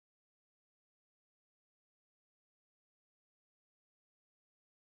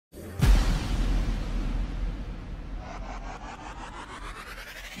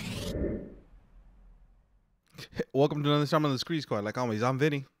Welcome to another time on the Scree Squad. Like always, I'm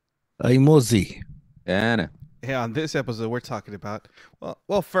Vinny. I'm Mozzie. And Yeah, on this episode, we're talking about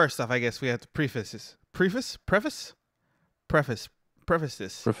well. First off, I guess we have to preface this. Prefaces. Preface this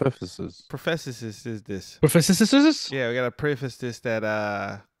is this. Professor. Yeah, we gotta preface this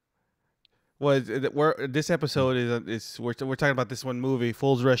that we're this episode is we're talking about this one movie,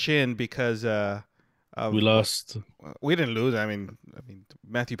 Fools Rush In, because of We lost. we didn't lose. I mean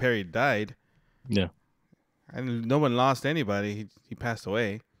Matthew Perry died, Yeah. and no one lost anybody. He passed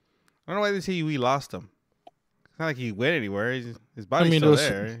away. I don't know why they say we lost him. It's not like he went anywhere. His body's still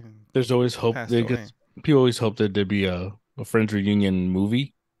there. There's always hope. Passed away. People always hope that there'd be a Friends reunion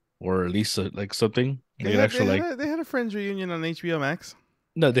movie, or at least like something. They had a Friends reunion on HBO Max.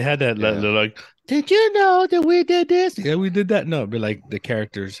 No, they had that. Yeah. They're like, did you know that we did this? Yeah, we did that. No, but like the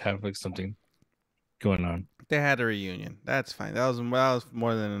characters have like something going on. They had a reunion. That's fine. That was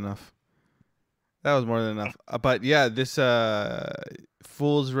more than enough. That was more than enough. But yeah, this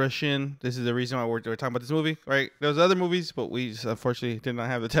Fools Rush In. This is the reason why we're talking about this movie, right? There was other movies, but we just unfortunately did not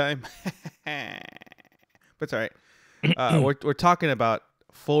have the time. But it's all right. We're talking about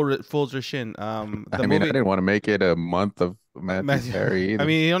Fools Rush In. I didn't want to make it a month of Matthew Perry either. I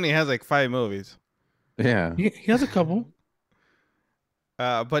mean, he only has like 5 movies. Yeah. He has a couple.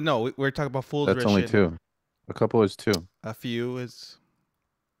 But no, we're talking about Fools Rush In. That's only 2. A couple is 2. A few is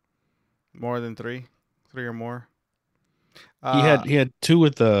more than 3 or more. He had 2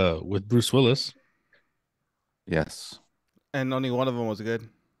 with Bruce Willis. Yes. And only one of them was good.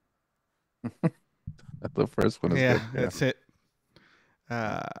 The first one is Yeah, good. Yeah. that's it.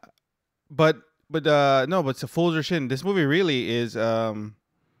 But no, but it's a Fools Rush In. This movie really is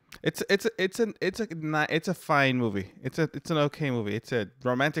it's a fine movie. It's an okay movie. It's a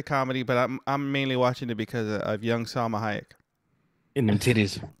romantic comedy, but I'm mainly watching it because of young Salma Hayek. In them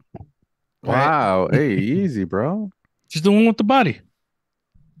titties. Wow. Hey, easy, bro. She's the one with the body.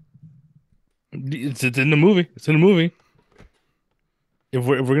 It's in the movie. It's in the movie. If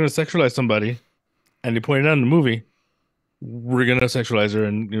we're gonna sexualize somebody, and they point it out in the movie, we're gonna sexualize her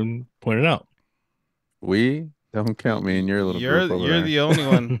and point it out. We don't count me in your little You're group over there. the only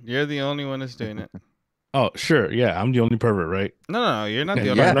one. You're the only one that's doing it. Oh, sure, yeah, I'm the only pervert, right? No, you're not the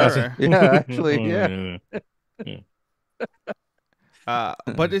only Yeah. pervert. Yeah, actually, Oh, yeah.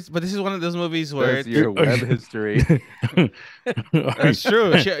 But this is one of those movies where That's your web history. it's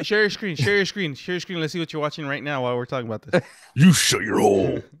true. Share your screen. Share your screen. Share your screen. Let's see what you're watching right now while we're talking about this. You shut your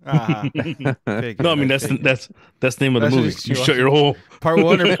hole. Uh-huh. No, I mean that's the name of the That's movie. what You you're shut your hole. Part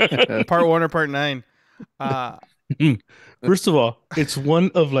 1 or part 9. First of all, it's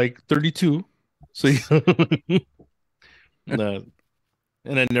one of like 32. So and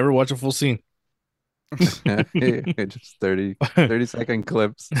I never watch a full scene. Just 30-second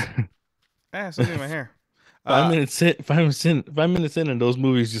clips. Something in my hair. 5 minutes in, and those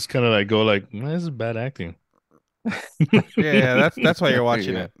movies just kind of like go like, this is bad acting. Yeah, that's why you're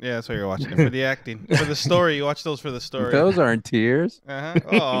watching Yeah. it. Yeah, that's why you're watching it, for the acting, for the story. You watch those for the story. Those aren't tears.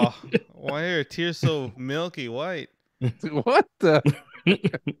 Oh, why are your tears so milky white? What the?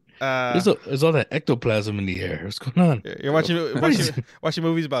 There's all that ectoplasm in the air. What's going on? You're watching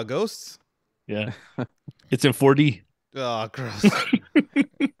movies about ghosts. Yeah, it's in 4D. Oh, gross.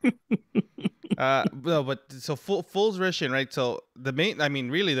 No, but so Fools Rush In, right? So the main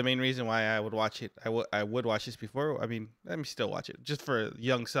reason why I would watch it, I would watch this before. I mean, let me still watch it just for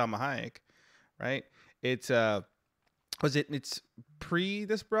young Salma Hayek, right? It's it's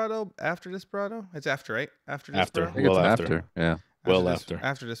pre-Desperado, after Desperado? It's after, right? After After. Desperado. I think it's Well, after. Yeah. Well, after.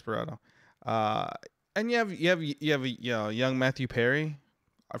 After Desperado. And you have young Matthew Perry,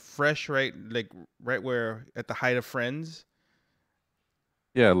 fresh, right? Like right where at the height of Friends.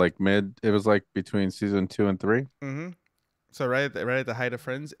 Yeah, like mid. It was like between season 2 and 3. Mm-hmm. So right at the height of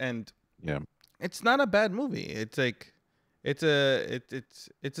Friends, and Yeah. it's not a bad movie. It's like it's a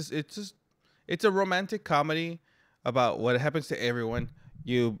romantic comedy about what happens to everyone.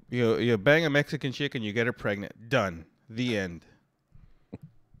 You bang a Mexican chick and you get her pregnant. Done. The end.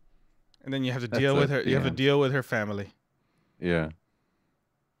 And then you have to deal with her. You have to deal with her family. Yeah.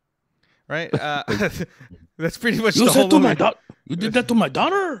 Right? That's pretty much You the whole said to my movie. daughter. You did that to my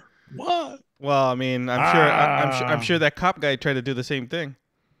daughter. What? Well, I mean, I'm sure that cop guy tried to do the same thing.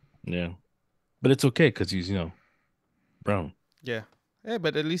 Yeah, but it's okay because he's brown. Yeah. Yeah,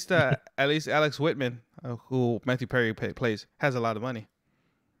 but at least Alex Whitman, who Matthew Perry plays, has a lot of money.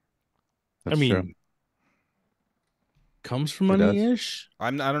 That's I mean, true. comes from He does. money-ish.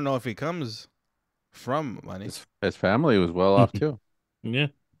 I don't know if he comes from money. His family was well off too. Yeah.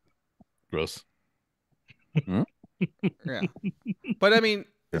 Gross. Yeah. But I mean,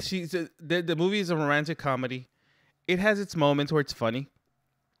 Yeah. The movie is a romantic comedy. It has its moments where it's funny.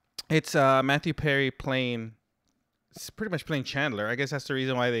 It's Matthew Perry playing, it's pretty much playing Chandler. I guess that's the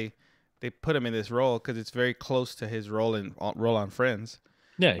reason why they put him in this role, because it's very close to his role on Friends.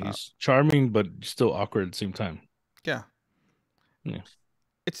 Yeah, he's charming, but still awkward at the same time. Yeah. Yeah.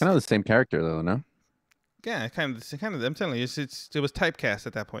 It's Kind of the same character though, no? yeah, kind of. I'm telling you, it was typecast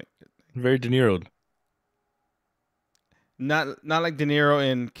at that point. Very De Niro. Not like De Niro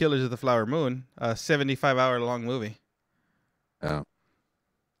in Killers of the Flower Moon, a 75-hour long movie. Oh,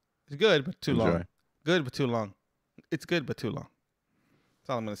 It's good, but too long. enjoy. Good, but too long. It's good, but too long. That's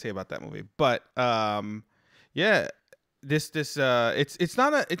all I'm gonna say about that movie. But yeah, it's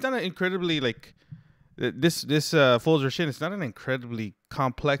not an incredibly like this Fools Rush In. It's not an incredibly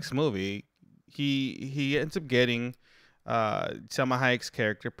complex movie. He ends up getting Selma Hayek's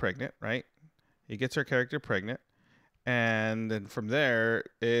character pregnant, right? He gets her character pregnant. And then from there,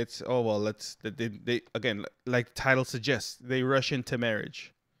 it's they again, like the title suggests, they rush into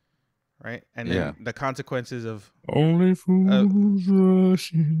marriage, right? And then Yeah. the consequences of Only fools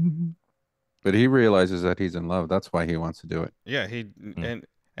rushing. But he realizes that he's in love. That's why he wants to do it. yeah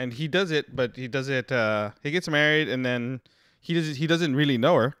and he does it, but he does it. He gets married, and then he doesn't really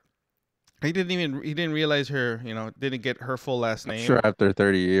know her. He didn't realize her. Didn't get her full last I'm name. sure after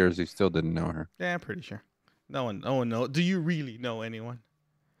 30 years, he still didn't know her. Yeah, I'm pretty sure. No one knows. Do you really know anyone?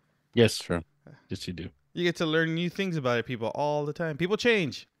 Yes, Sure. yes, you do. You get to learn new things about it, people, all the time. People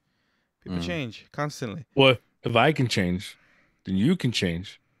change. People change constantly. Well, if I can change, then you can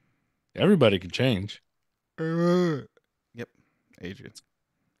change. Everybody can change. Yep, Adrian.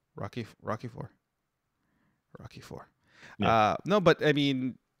 Rocky 4. Rocky 4. Yeah. No, but I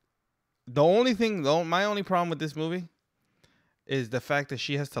mean, my only problem with this movie is the fact that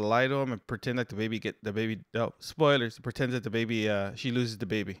she has to lie to him and pretend like spoilers, pretend that the baby she loses the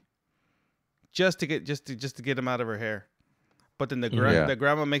baby. Just to get him out of her hair. But then the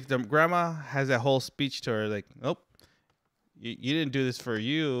grandma has that whole speech to her like, nope. You didn't do this for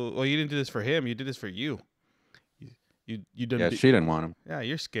you. Well, you didn't do this for him. You did this for you. You done. Yeah, she didn't want him. Yeah,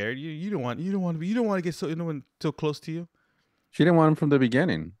 you're scared. You don't want to get so close to you. She didn't want him from the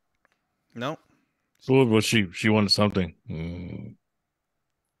beginning. No. Well, she wanted something. Trying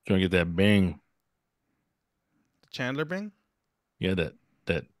to get that bang. Chandler Bing. Yeah, that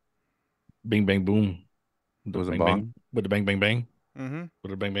bing bang boom. It was a bang, bong. bang, with the bang bang bang. Mm-hmm. With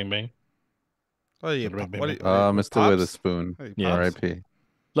the bang bang bang. Oh yeah. Bing, bing, What? bing. Mr. with a Pops? spoon. Hey, Yeah. Pops? R.I.P.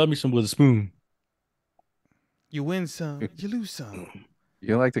 Love me some with a spoon. You win some, you lose some.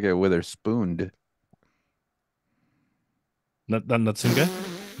 You like to get witherspooned. Not the same guy.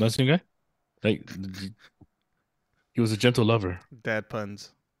 Not the same guy. Like he was a gentle lover. Dad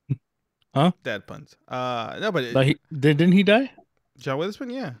puns. Huh? Dad puns. No, but Like didn't he die? John Witherspoon,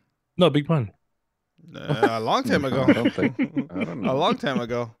 yeah. No, big pun. A long time ago. I don't know. A long time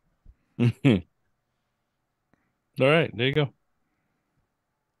ago. All right, there you go.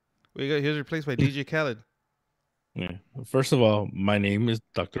 He was replaced by DJ Khaled. Yeah. First of all, my name is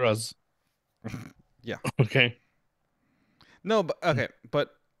Dr. Oz. Yeah. Okay. No, but okay,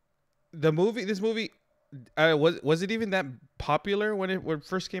 but this movie, was it even that popular when it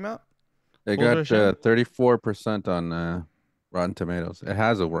first came out? It Fools got Rush In? 34% on Rotten Tomatoes. It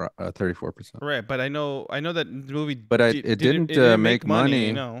has a 34%. Right, but I know that the movie. But it didn't make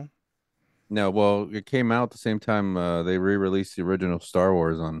money. No. No, well, it came out the same time they re-released the original Star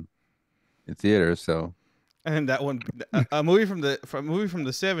Wars in theaters. So And that one, a movie from the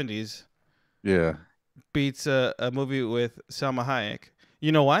 70s yeah, beats a movie with Salma Hayek.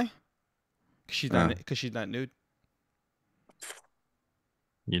 You know why? She's not nude.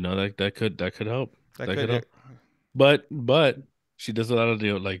 You know that could help. That That could could help. But she does a lot of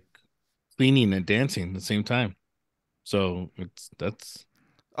the like cleaning and dancing at the same time. So that's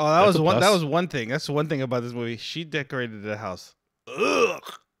Oh, that That's was a one. That plus. was one thing. That's one thing about this movie. She decorated the house. Ugh.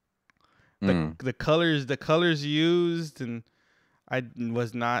 The colors used, and I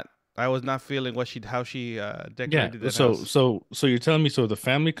was not feeling how she decorated the so house so you're telling me the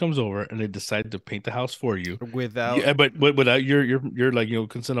family comes over and they decide to paint the house for you. without. Yeah, but without you're like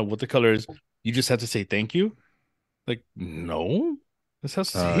concerned of what the color is. You just have to say thank you. Like no, this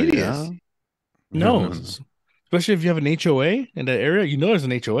house is hideous. yeah? No, No. especially if you have an HOA in that area. You know there's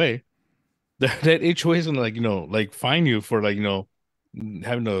an HOA. That HOA is gonna like fine you for having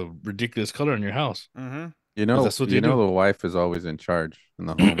a ridiculous color in your house. Mm-hmm. You know, that's what they do. the wife is always in charge in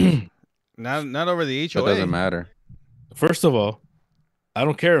the home. Not over the So HOA. it doesn't matter. First of all, I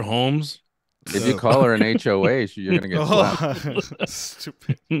don't care, Holmes. If you call her an HOA, you're gonna get slapped. Oh,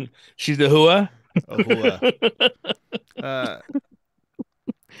 stupid. She's the hua. Oh, hua.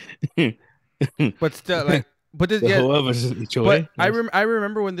 But still, like, but this, The yeah, whole was HOA. but Nice. I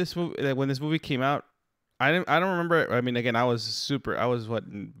remember when this movie came out. I don't remember. I mean, again, I was what,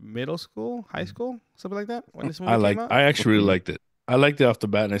 in middle school, high school, something like that when this movie came out. I actually really Mhm. liked it. I liked it off the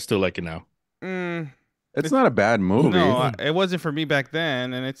bat, and I still like it now. Mm, It's It's- not a bad movie. no, it wasn't for me back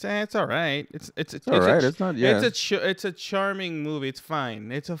then, and it's all right. It's all right. It's not. Yeah. it's a charming movie. It's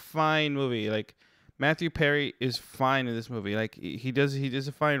fine. It's a fine movie. Like Matthew Perry is fine in this movie. Like he does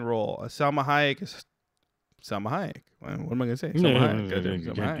a fine role. Salma Hayek is Salma Hayek. What am I gonna say? Salma Hayek. Goddamn,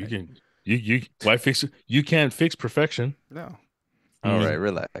 Salma Hayek. Why fix it? You can't fix perfection. No, All right.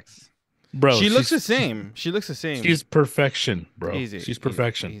 Relax. Bro. she looks the she's- same. She looks the same. She's perfection, bro. easy. She's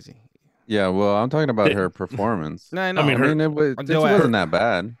perfection. Easy. Yeah. Well, I'm talking about It- her performance. No, I know. I mean, I mean, it No, wasn't that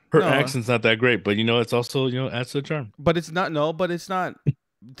bad. Her No. accent's not that great, but it's also adds to the charm. but it's not. No, but it's not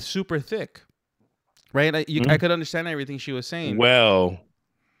super thick, right? I could understand everything she was saying. Well,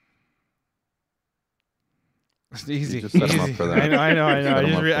 It's easy. just set him up easy. for that. I know. Set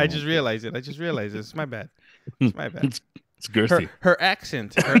him up for I that. just realized it. It's my bad. It's my bad. it's girthy. Her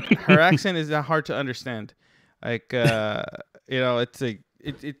accent. Her accent is not hard to understand. Like it's like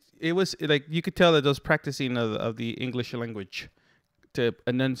it was like you could tell that those practicing of the English language to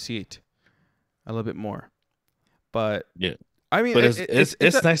enunciate a little bit more. But Yeah. I mean, But it's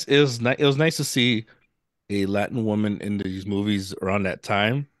a- nice. It was nice to see a Latin woman in these movies around that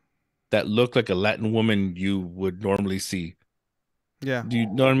time that looked like a Latin woman you would normally see. Yeah. Do you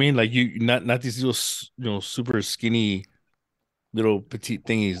know what I mean? Like you, not these little, super skinny, little petite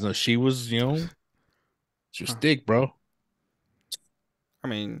thingies. No, she was, she was Huh. thick, bro. I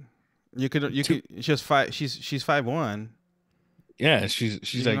mean, you could she's 5'1". Yeah,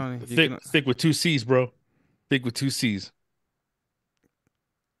 she's You like know, you thick, can- thick with two C's, bro. Thick with two C's.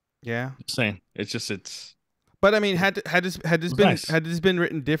 Yeah. Just saying, it's But I mean, had this It's been nice. had this been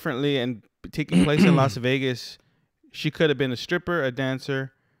written differently and taking place in Las Vegas, she could have been a stripper, a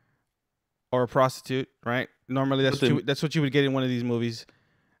dancer, or a prostitute, right? Normally, But then- that's what you would get in one of these movies.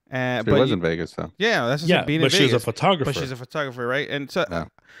 It But was in Vegas, though. yeah, that's just yeah, being but in she was a Vegas. photographer. But she's a photographer, right? And so Yeah.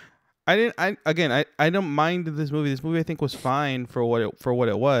 I don't mind this movie. This movie I think was fine for what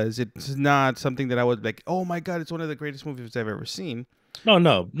it was. It's not something that I would like. Oh my god, it's one of the greatest movies I've ever seen.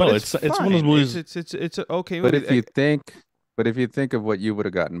 no, But it's one of those fine. movies. It's an okay But movie. if you think of what you would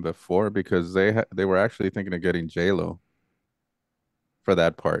have gotten before, because they were actually thinking of getting J-Lo for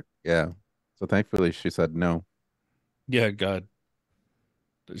that part. Yeah. So thankfully she said no. Yeah, God,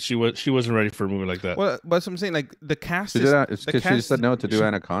 she wasn't ready for a movie like that. Well, but I'm saying like the cast She is did that. It's the because she cast said no to do she-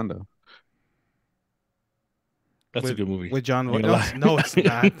 Anaconda. That's a good movie. with John Ain't Voight. gonna No, lie. it's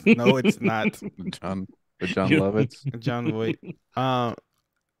not. No, it's not. With John You- Lovitz. John Voight. I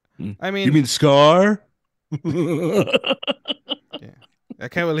mean, You mean Scar? I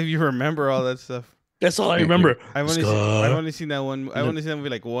can't believe you remember all that stuff. That's all I Thank you. remember. I've Scar. only seen that one. I've only seen that movie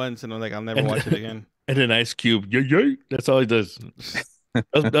like once, and I'm like, I'll never And- watch it again. And then Ice Cube. Yeah. That's all he does.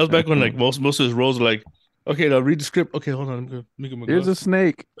 That was back when like most of his roles were like, okay, now read the script. Okay, hold on. Let me get my Here's a glasses.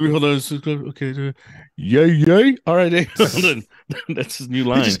 snake. Hold on. Okay. Yay. All right. Then that's his new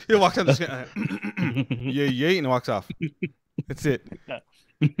line. He walks on the screen. Yeah, and walks off. That's it.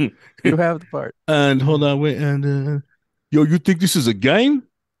 You have the part. And hold on, wait, and yo, you think this is a game?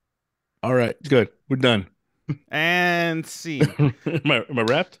 All right, good. We're done. And scene. am I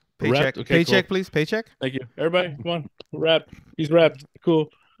wrapped? Paycheck. Wrapped? Okay, Paycheck, cool. please. Paycheck. Thank you. Everybody, come on. We're wrapped. He's wrapped. Cool.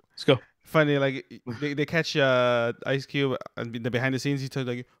 Let's go. Funny, like they catch Ice Cube and the behind the scenes. He talks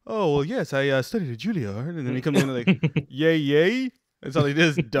like, "Oh well, yes, I studied at Juilliard," and then he comes in like, "Yay!" That's all he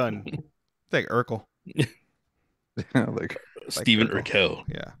does. Done. It's like Urkel. Like Steven Urkel.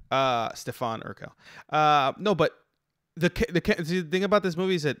 Urkel. Yeah. Stefan Urkel. No, but the thing about this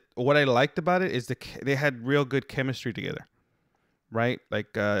movie is that what I liked about it is they had real good chemistry together, right?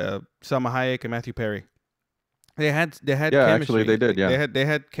 Like Salma Hayek and Matthew Perry. They had Yeah, chemistry. actually, they did, yeah. They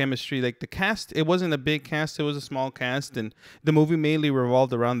had chemistry. Like the cast, it wasn't a big cast; it was a small cast, and the movie mainly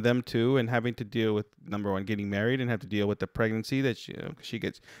revolved around them two and having to deal with number one, getting married, and have to deal with the pregnancy that she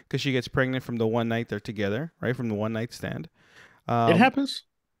gets pregnant from the one night they're together, right? From the one night stand. It happens.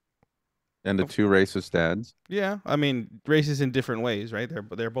 and the two racist dads. Yeah, I mean, racist in different ways, right?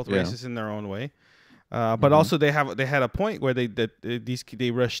 They're both Yeah. racist in their own way. But also they had a point where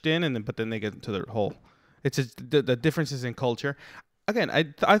they rushed in but then they get into their hole. It's the differences in culture. Again,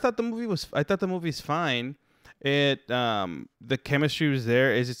 I thought the movie's fine. It the chemistry was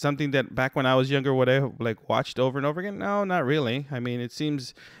there. Is it something that back when I was younger would I like watched over and over again? No, not really. I mean, it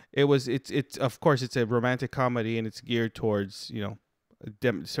seems it's of course it's a romantic comedy and it's geared towards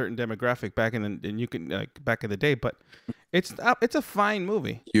certain demographic back in the, and you can back in the day, but it's a fine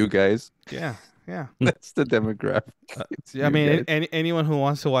movie. You guys, Yeah, yeah. that's the demographic. It's I you mean, guys. anyone who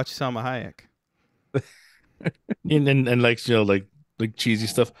wants to watch Salma Hayek. And like like cheesy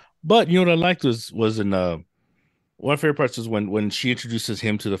stuff. But you know what I liked was in one of my favorite parts is when she introduces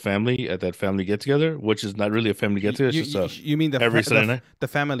him to the family at that family get together, which is not really a family get together. It's just You mean every Sunday night? the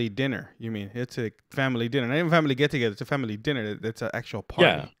family dinner? You mean it's a family dinner? Not even family get together. It's a family dinner. It's an actual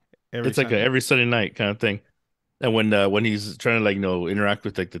party. Yeah, it's like every Sunday night kind of thing. And when he's trying to interact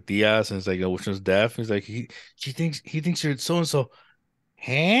with like the tias and it's like which one's deaf, he's like he thinks you're so and so,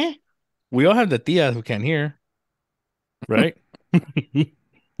 huh? We all have the tias who can't hear, right?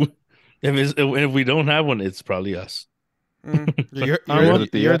 If we don't have one, it's probably us. You're the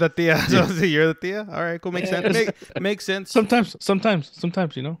tia. you're the tia. Yeah. So you're the tia. All right, cool. Makes sense. Makes sense. Sometimes,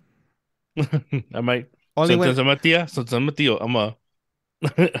 you know. I might. Only Sometimes when I'm a tia. Sometimes I'm a tio.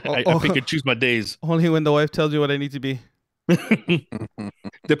 I pick and choose my days. only when the wife tells you what I need to be.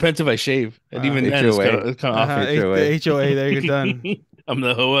 Depends if I shave, and even then HOA. it's kind of off. HOA. The HOA. There you're done. I'm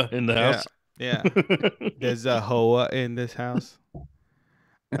the hoa in the house. Yeah. There's a hoa in this house.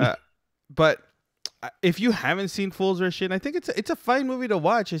 But if you haven't seen Fools Rush In, I think it's a fine movie to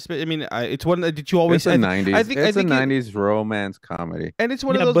watch. I mean, it's one that you always. It's a 90s. I think It's a it- 90s romance comedy. and it's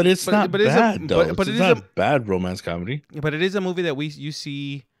one of Yeah, those. but it's not bad though. But It's it is not a bad romance comedy. but it is a movie that you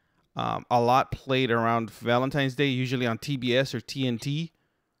see a lot played around Valentine's Day, usually on TBS or TNT,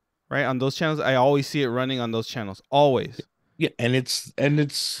 right? On those channels, I always see it running on those channels, always. Yeah, and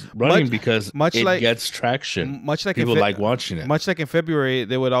it's running because much it like- gets traction. Much like People in like watching it. much like in February,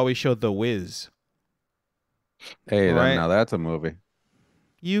 they would always show The Wiz. Hey, Right. now that's a movie.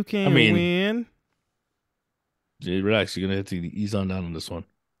 You can mean- win. Jay, relax. You're gonna have to ease on down on this one.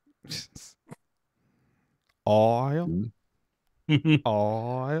 Oil,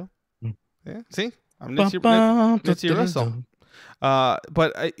 oil. Yeah, see, I'm Nipsey Russell.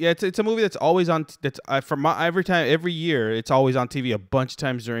 But yeah, it's a movie that's always on. That's from every year, it's always on TV a bunch of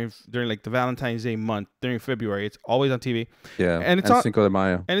times during like the Valentine's Day month during February. It's always on TV, Yeah, And it's on- Cinco de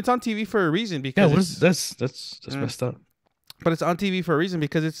Mayo. and it's on TV for a reason Yeah, because what it's, is that's Mm. messed up. but it's on TV for a reason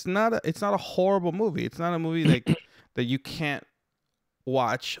because it's not a horrible movie. It's not a movie like that you can't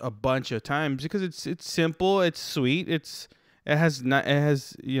watch a bunch of times because it's simple, it's sweet, it has It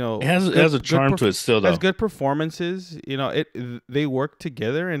has a charm to it still though. has good performances. They work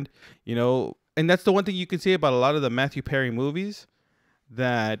together, and and that's the one thing you can say about a lot of the Matthew Perry movies,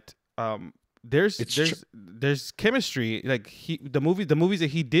 that there's chemistry. Like the movies that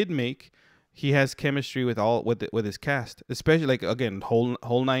he did make, he has chemistry with his cast, especially like again whole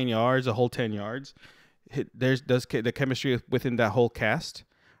 9 yards, a whole 10 yards. There's the chemistry within that whole cast,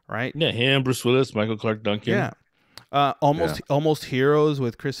 right? Yeah, him, Bruce Willis, Michael Clark Duncan. Yeah. Almost Heroes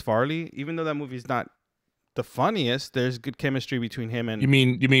with Chris Farley. Even though that movie's not the funniest, there's good chemistry between him and You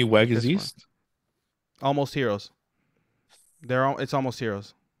mean Wagons This one. East? Almost Heroes. It's Almost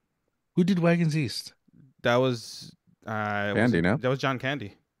Heroes. Who did Wagons East? That was Candy, no? That was John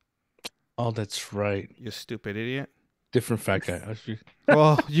Candy. Oh, that's right. You stupid idiot. Different fat guy. Actually.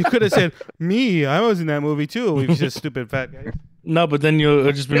 Well, you could have said me. I was in that movie too. We just stupid fat guy. No, but then it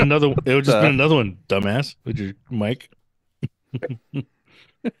would just been another. It would just been another one, dumbass, with your mic. See,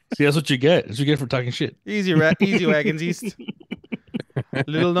 that's what you get. That's what you get for talking shit. Easy Wagons East.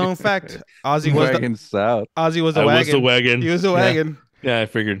 Little known fact: Ozzy was Wagon South. the I was wagon. the wagon. He was the Yeah. wagon. Yeah, I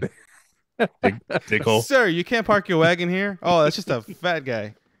figured. Dick hole. Sir, you can't park your wagon here. Oh, that's just a fat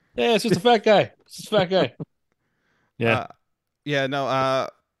guy. Yeah, it's just a fat guy. It's just a fat guy. Yeah. No.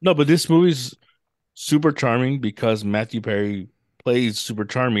 But this movie's super charming because Matthew Perry plays super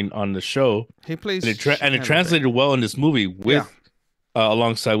charming on the show, He plays and it Shannon translated well in this movie with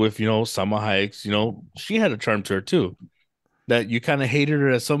alongside with Salma Hayek. She had a charm to her too. That you kind of hated her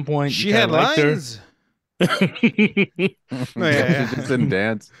at some point. She you had kinda liked her. lines. Yeah. She just didn't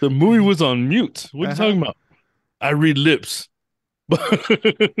dance. The movie was on mute. What are you Uh-huh. talking about? I read lips.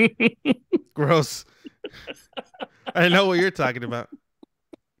 Gross. I know what you're talking about.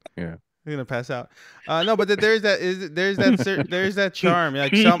 Yeah. You're gonna pass out. No, but there's that charm,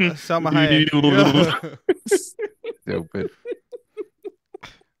 like Selma Hayek. Stupid.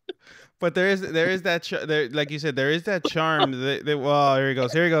 But there is that there, like you said, there is that charm. Well, here he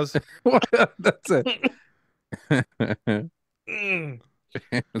goes. Here he goes. That's it. Mm.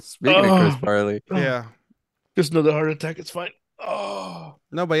 Speaking of Chris Farley, Yeah. Just another heart attack. It's fine. Oh.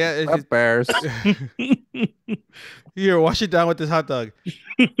 No, but yeah, up bears. here, wash it down with this hot dog.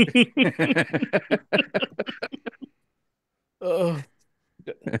 Oh,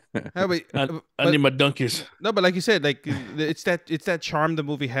 Yeah, but, I need my donkeys. no, but like you said, like it's that charm the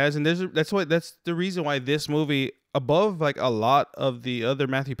movie has, and that's the reason why this movie, above like a lot of the other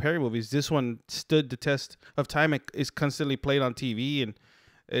Matthew Perry movies, this one stood the test of time. It is constantly played on TV, and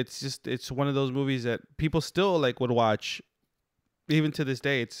it's one of those movies that people still like would watch even to this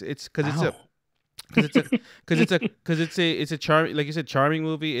day. It's because it's a Ow. it's a charm, like you said, charming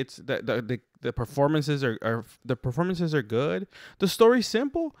movie. It's the performances are good. The story's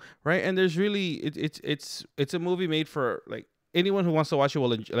simple, right? And there's really it's a movie made for like anyone who wants to watch it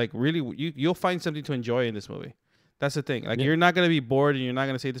will enjoy, like really you'll find something to enjoy in this movie. That's the thing. Like Yeah. you're not gonna be bored, and you're not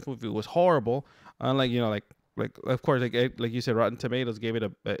gonna say this movie was horrible. Unlike like of course like you said, Rotten Tomatoes gave it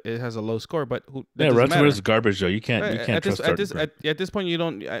it has a low score, but that Yeah, doesn't Rotten matter. Tomatoes is garbage though. You can't At trust at this point, you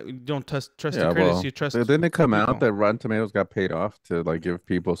don't trust Yeah, the critics. well, You trust. didn't it come people. out that Rotten Tomatoes got paid off to like give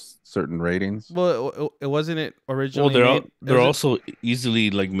people certain ratings? Well, it wasn't it Well, originally made. they're was it- also easily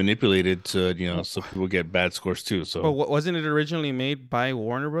like manipulated to so people get bad scores too. So But wasn't it originally made by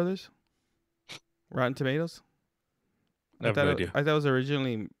Warner Brothers? Rotten Tomatoes. I have no idea. I thought it was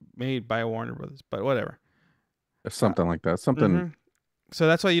originally made by Warner Brothers, but whatever. Or something like that. Something Mhm. So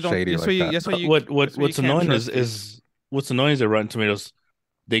that's why you don't. shady That's like why you. that. That's why you. what's that's why you can't annoying trust it. is what's annoying is that Rotten Tomatoes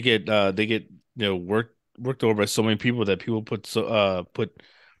they get worked over by so many people that people put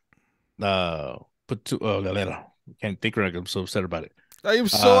can't think right now 'cause I'm so upset about it. I am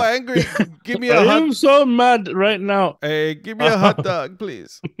so Uh, angry. Give me a I hot. am so mad right now. Hey, give me a hot dog,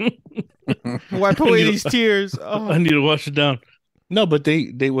 please. Wipe away these tears. I Oh. need to wash it down. No, but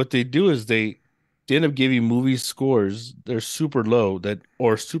they what they do is they end up giving movie scores they're super low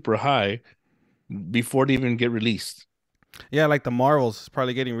or super high before they even get released. Yeah, like the Marvels is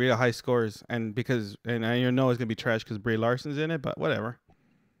probably getting real high scores, and I know it's gonna be trash because Brie Larson's in it, but whatever.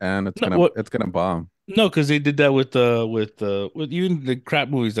 and it's No, gonna bomb. No, because they did that with even the crap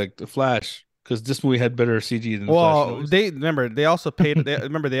movies like The Flash. Because this movie had better CG than The Flash. Well, movies. they also paid. They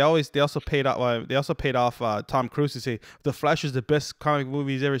also paid off Tom Cruise to say The Flash is the best comic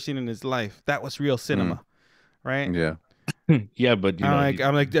movie he's ever seen in his life. That was real cinema, right? Yeah. Yeah, but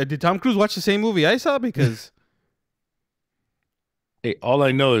I'm like, did Tom Cruise watch the same movie I saw? Because hey, all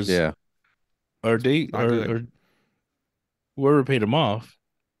I know is Yeah. are they Not good. or whoever paid them off,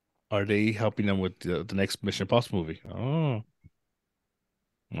 are they helping them with the next Mission Impossible movie? Oh.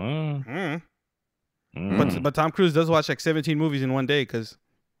 But Tom Cruise does watch like 17 movies in one day because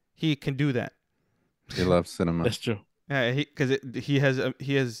he can do that. He loves cinema. That's true. Yeah, he has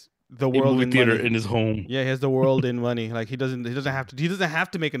the A world movie in theater money. in his home. Yeah, he has the world in money. Like he doesn't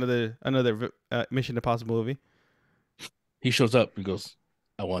have to make another Mission Impossible movie. He shows up and goes,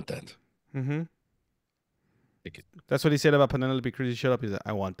 "I want that." Mm-hmm. Take it. That's what he said about Penelope Cruz. He showed up. He's like,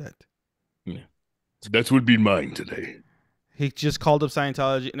 I want that. That would be mine today. He just called up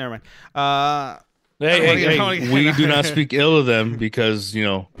Scientology. Never mind. Hey, we do not speak ill of them because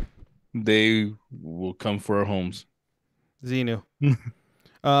they will come for our homes. Xenu.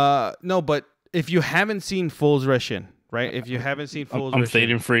 No, but if you haven't seen Fools Rush In, right? If you haven't seen Fools I'm Rush In,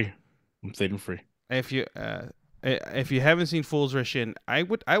 fading free. I'm fading free. if you haven't seen Fools Rush In, I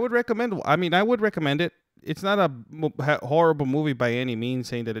would recommend. I mean, I would recommend it. It's not a horrible movie by any means,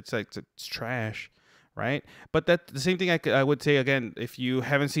 saying that it's trash, right? But that the same thing I would say again. If you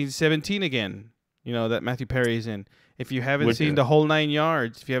haven't seen 17 again, that Matthew Perry is in. If you haven't seen the whole 9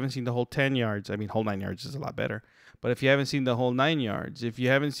 yards, if you haven't seen the whole 10 yards, I mean, whole 9 yards is a lot better. But if you haven't seen the whole 9 yards, if you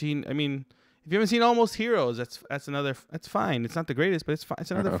haven't seen Almost Heroes, that's fine. It's not the greatest, but it's fine.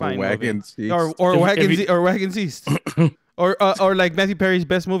 It's another fine Wagon movie. East. Or Wagons East, or like Matthew Perry's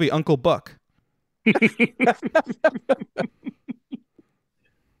best movie, Uncle Buck.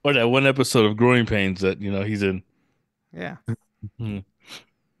 Or that one episode of Growing Pains that he's in. Yeah.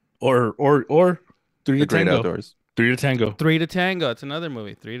 Or Three The to Great Tango. Outdoors. Three to Tango. Three to Tango. It's another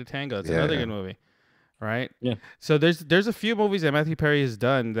movie. Three to Tango. It's another good movie. Right? Yeah. So there's a few movies that Matthew Perry has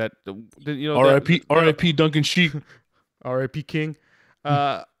done that R.I.P. Duncan Sheik. R.I.P. King.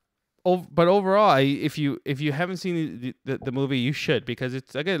 But overall, if you haven't seen the movie, you should, because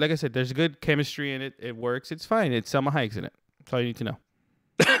it's, again, like I said, there's good chemistry in it. It works. It's fine. It's Selma Hayek's in it. That's all you need to know.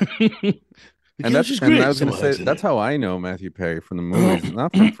 And I was gonna say that's how I know Matthew Perry from the movies,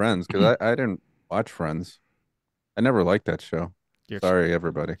 not from Friends, because I didn't watch Friends. I never liked that show. Sorry,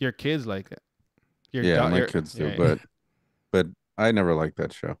 everybody. Your kids like it. My kids do, but I never liked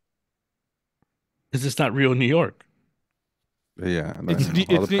that show. Because it's not real New York. Yeah, all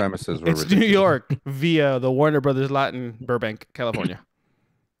the premises were It's ridiculous. New York via the Warner Brothers lot in Burbank, California.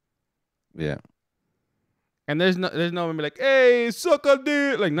 Yeah. And there's no one be like, hey, suck a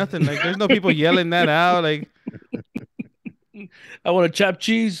dick, like nothing. Like there's no people yelling that out. Like I want a chopped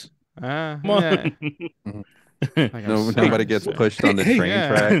cheese. Come on. Yeah. Like I'm No, sorry, nobody gets sir. pushed on the Hey, train yeah.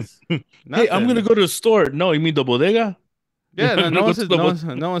 tracks. Hey, I'm gonna Nothing. go to the store. No, you mean the bodega? Yeah, I'm no, gonna no go one to says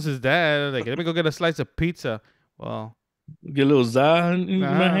the no one's his dad. Like, let me go get a slice of pizza. Well, Get a little za in my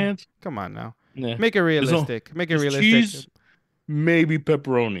uh-huh. hands. Come on now. Yeah. Make it There's realistic. Make it Just realistic. cheese, maybe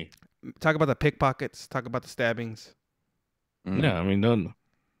pepperoni. Talk about the pickpockets. Talk about the stabbings. Mm. Yeah, I mean, no,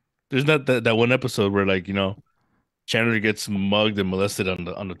 there's not that one episode where like Chandler gets mugged and molested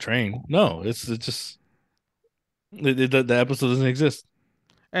on the train. No, it's just the episode doesn't exist.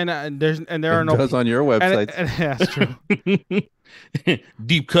 And there It are no does on your websites. and that's true.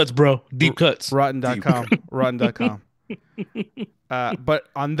 Deep cuts, bro. Deep cuts. Rotten.com. Rotten.com. But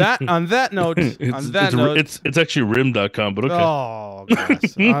on that note, It's actually rim.com, but okay. oh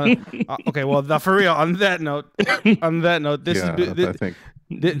gosh. Okay, well, for real. On that note, this Yeah, is I think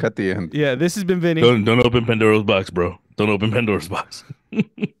cut the end. yeah. This has been Vinny. Don't open Pandora's box, bro. Don't open Pandora's box.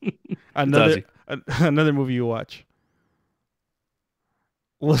 Another movie you watch.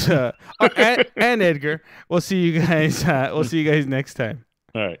 Was and Edgar. We'll see you guys. We'll see you guys next time.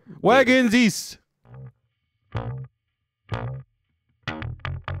 All right. Wagons East.